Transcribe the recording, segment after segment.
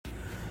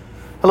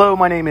Hello,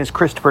 my name is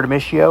Christopher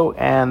Damitio,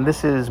 and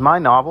this is my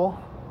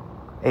novel,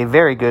 a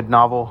very good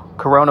novel,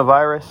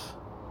 Coronavirus,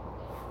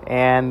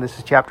 and this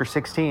is chapter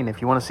 16.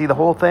 If you want to see the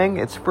whole thing,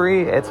 it's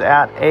free. It's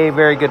at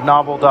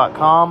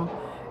averygoodnovel.com,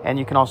 and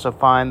you can also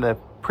find the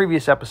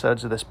previous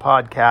episodes of this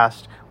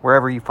podcast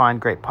wherever you find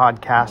great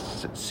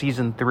podcasts. It's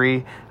season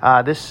 3.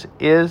 This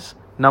is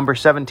number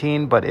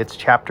 17, but it's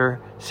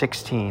chapter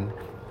 16.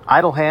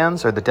 Idle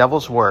hands are the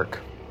devil's work.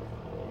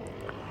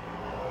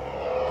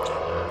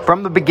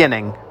 From the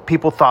beginning,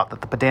 people thought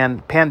that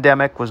the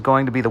pandemic was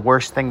going to be the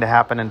worst thing to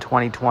happen in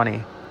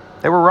 2020.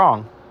 They were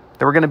wrong.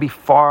 There were going to be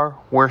far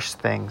worse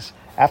things.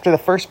 After the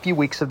first few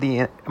weeks of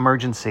the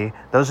emergency,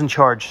 those in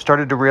charge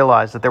started to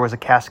realize that there was a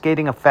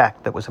cascading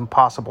effect that was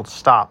impossible to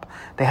stop.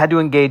 They had to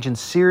engage in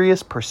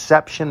serious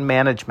perception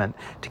management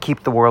to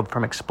keep the world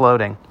from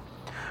exploding.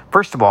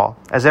 First of all,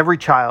 as every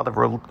child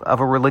of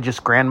a religious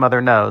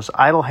grandmother knows,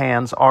 idle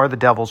hands are the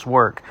devil's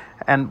work.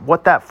 And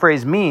what that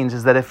phrase means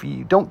is that if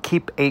you don't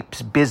keep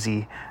apes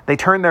busy, they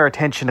turn their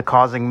attention to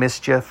causing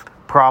mischief,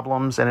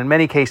 problems, and in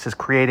many cases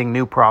creating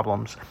new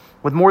problems.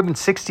 With more than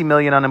 60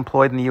 million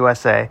unemployed in the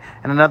USA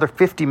and another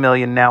 50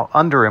 million now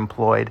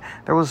underemployed,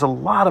 there was a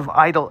lot of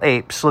idle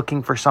apes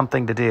looking for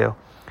something to do.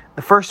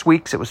 The first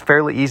weeks, it was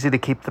fairly easy to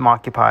keep them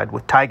occupied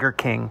with Tiger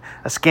King,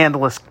 a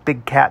scandalous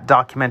big cat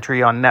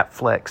documentary on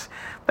Netflix.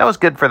 That was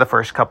good for the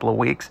first couple of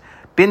weeks.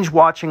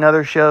 Binge-watching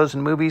other shows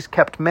and movies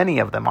kept many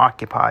of them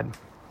occupied.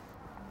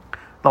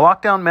 The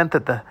lockdown meant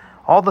that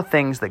all the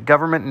things that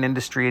government and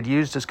industry had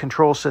used as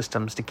control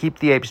systems to keep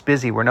the apes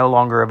busy were no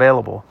longer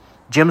available.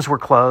 Gyms were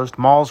closed,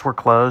 malls were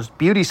closed,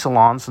 beauty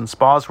salons and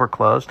spas were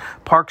closed,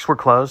 parks were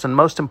closed, and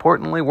most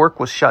importantly,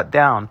 work was shut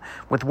down.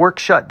 With work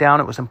shut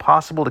down, it was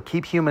impossible to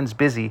keep humans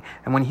busy,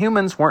 and when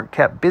humans weren't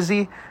kept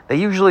busy, they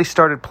usually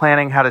started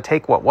planning how to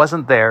take what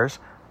wasn't theirs,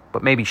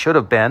 but maybe should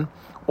have been,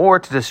 or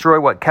to destroy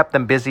what kept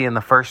them busy in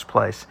the first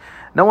place.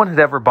 No one had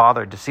ever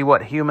bothered to see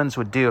what humans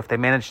would do if they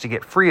managed to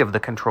get free of the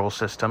control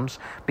systems,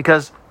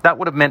 because that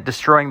would have meant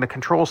destroying the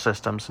control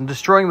systems, and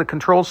destroying the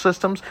control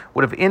systems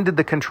would have ended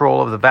the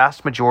control of the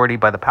vast majority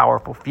by the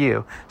powerful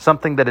few,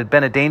 something that had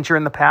been a danger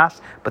in the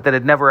past, but that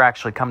had never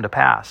actually come to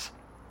pass.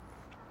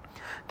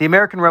 The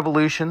American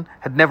Revolution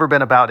had never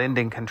been about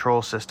ending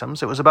control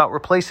systems. It was about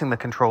replacing the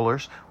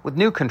controllers with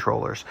new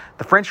controllers.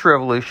 The French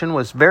Revolution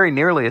was very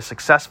nearly a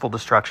successful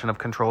destruction of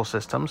control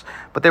systems,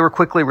 but they were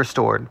quickly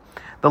restored.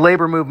 The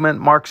labor movement,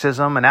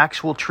 Marxism, and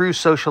actual true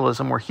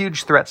socialism were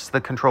huge threats to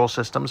the control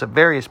systems at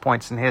various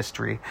points in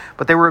history,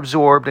 but they were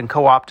absorbed and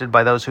co-opted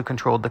by those who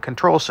controlled the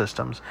control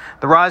systems.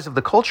 The rise of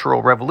the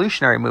cultural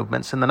revolutionary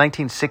movements in the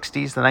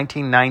 1960s, the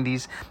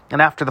 1990s,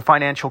 and after the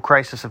financial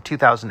crisis of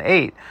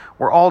 2008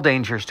 were all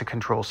dangers to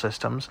control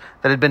systems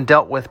that had been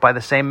dealt with by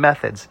the same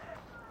methods: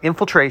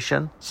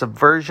 infiltration,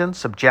 subversion,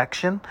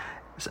 subjection,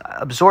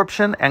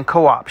 absorption, and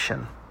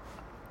co-option.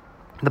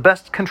 The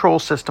best control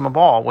system of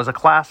all was a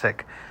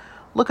classic.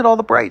 Look at all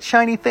the bright,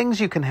 shiny things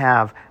you can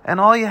have, and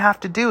all you have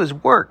to do is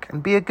work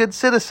and be a good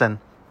citizen.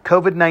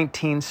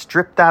 COVID-19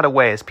 stripped that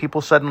away as people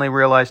suddenly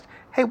realized,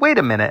 hey, wait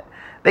a minute,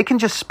 they can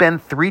just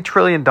spend $3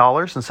 trillion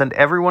and send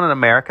everyone in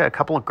America a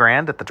couple of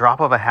grand at the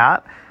drop of a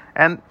hat?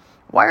 And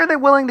why are they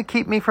willing to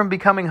keep me from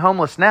becoming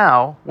homeless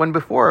now when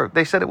before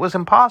they said it was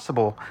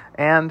impossible?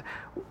 And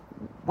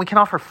we can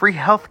offer free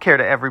health care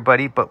to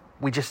everybody, but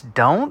we just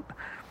don't?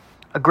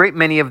 A great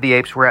many of the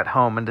apes were at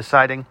home and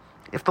deciding,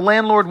 if the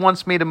landlord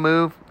wants me to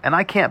move and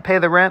I can't pay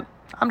the rent,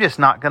 I'm just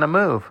not going to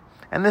move.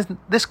 And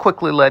this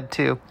quickly led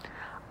to,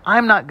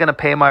 I'm not going to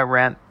pay my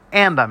rent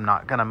and I'm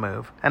not going to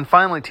move. And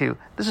finally to,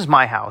 this is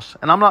my house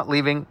and I'm not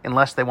leaving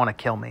unless they want to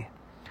kill me.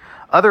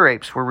 Other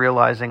apes were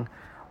realizing,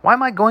 why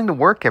am I going to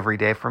work every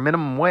day for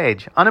minimum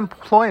wage?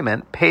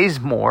 Unemployment pays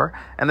more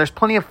and there's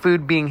plenty of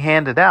food being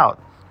handed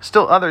out.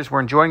 Still others were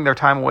enjoying their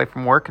time away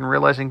from work and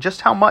realizing just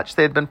how much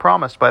they had been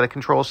promised by the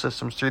control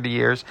systems through the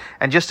years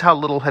and just how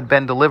little had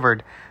been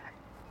delivered.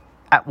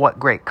 At what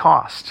great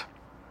cost?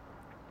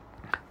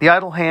 The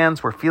idle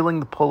hands were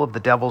feeling the pull of the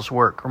devil's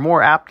work, or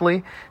more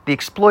aptly, the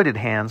exploited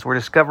hands were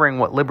discovering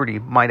what liberty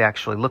might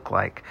actually look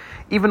like.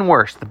 Even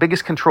worse, the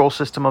biggest control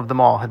system of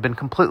them all had been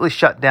completely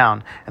shut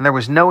down, and there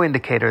was no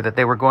indicator that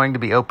they were going to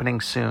be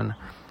opening soon.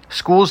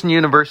 Schools and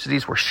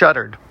universities were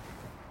shuttered.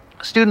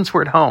 Students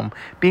were at home,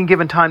 being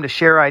given time to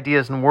share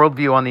ideas and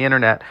worldview on the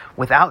internet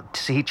without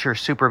teacher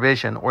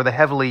supervision or the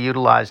heavily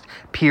utilized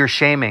peer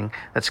shaming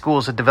that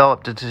schools had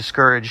developed to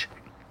discourage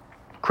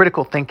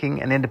critical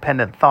thinking and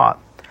independent thought.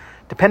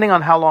 Depending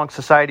on how long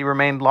society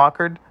remained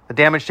lockered, the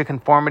damage to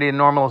conformity and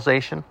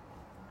normalization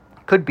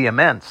could be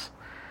immense.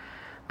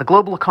 The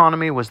global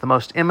economy was the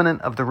most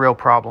imminent of the real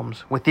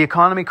problems, with the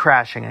economy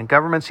crashing and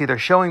governments either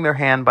showing their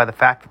hand by the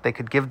fact that they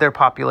could give their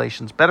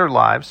populations better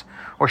lives,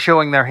 or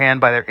showing their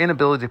hand by their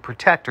inability to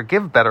protect or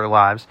give better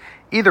lives.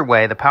 Either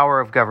way, the power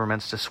of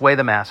governments to sway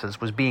the masses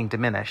was being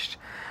diminished.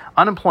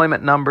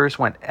 Unemployment numbers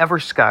went ever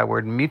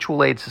skyward, and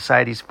mutual aid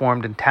societies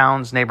formed in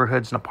towns,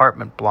 neighborhoods, and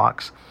apartment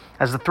blocks.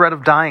 As the threat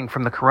of dying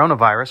from the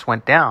coronavirus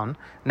went down,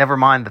 never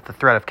mind that the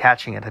threat of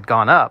catching it had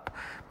gone up,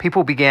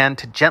 people began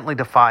to gently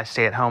defy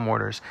stay-at-home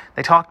orders.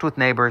 They talked with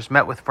neighbors,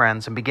 met with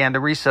friends, and began to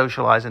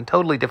re-socialize in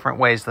totally different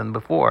ways than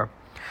before.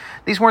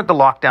 These weren't the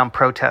lockdown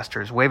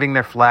protesters, waving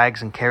their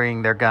flags and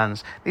carrying their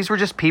guns. These were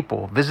just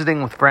people,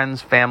 visiting with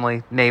friends,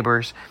 family,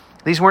 neighbors.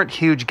 These weren't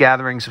huge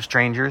gatherings of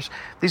strangers.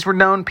 These were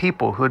known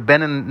people who had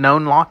been in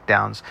known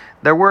lockdowns.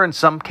 There were in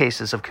some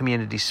cases of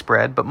community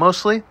spread, but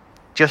mostly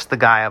just the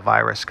Gaia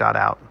virus got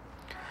out.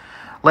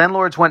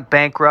 Landlords went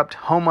bankrupt,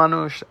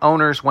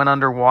 owners went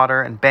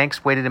underwater, and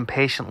banks waited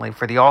impatiently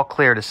for the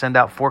all-clear to send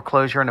out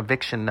foreclosure and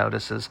eviction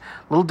notices.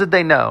 Little did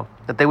they know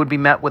that they would be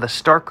met with a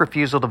stark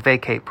refusal to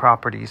vacate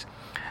properties.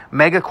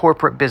 Mega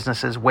corporate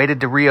businesses waited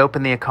to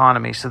reopen the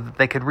economy so that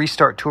they could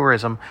restart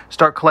tourism,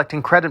 start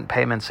collecting credit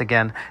payments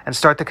again, and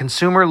start the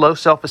consumer low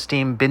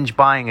self-esteem binge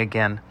buying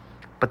again.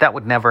 But that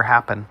would never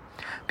happen.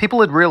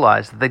 People had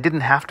realized that they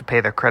didn't have to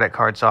pay their credit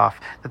cards off,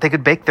 that they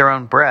could bake their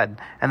own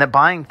bread, and that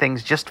buying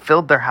things just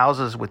filled their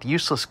houses with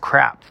useless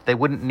crap that they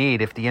wouldn't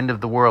need if the end of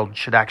the world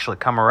should actually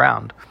come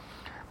around.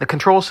 The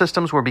control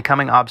systems were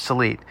becoming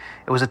obsolete.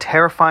 It was a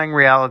terrifying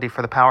reality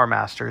for the power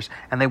masters,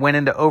 and they went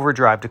into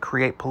overdrive to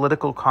create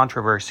political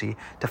controversy,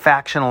 to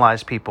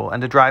factionalize people,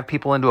 and to drive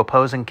people into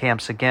opposing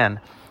camps again.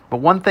 But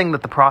one thing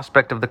that the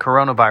prospect of the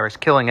coronavirus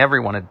killing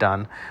everyone had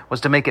done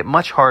was to make it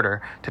much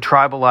harder to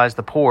tribalize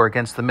the poor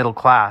against the middle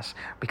class,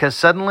 because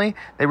suddenly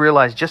they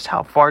realized just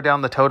how far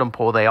down the totem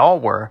pole they all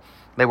were.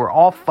 They were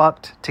all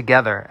fucked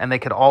together, and they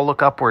could all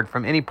look upward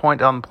from any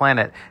point on the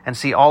planet and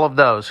see all of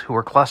those who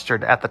were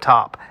clustered at the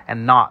top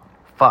and not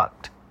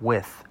fucked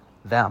with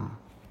them.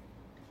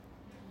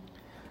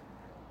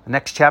 The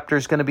next chapter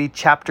is going to be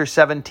Chapter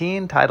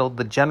 17, titled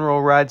The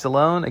General Rides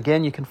Alone.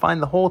 Again, you can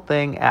find the whole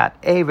thing at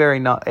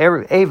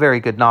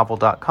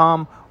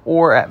averygoodnovel.com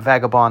or at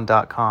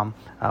vagabond.com,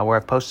 where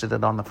I've posted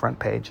it on the front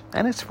page.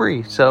 And it's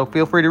free, so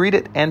feel free to read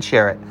it and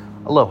share it.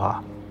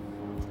 Aloha.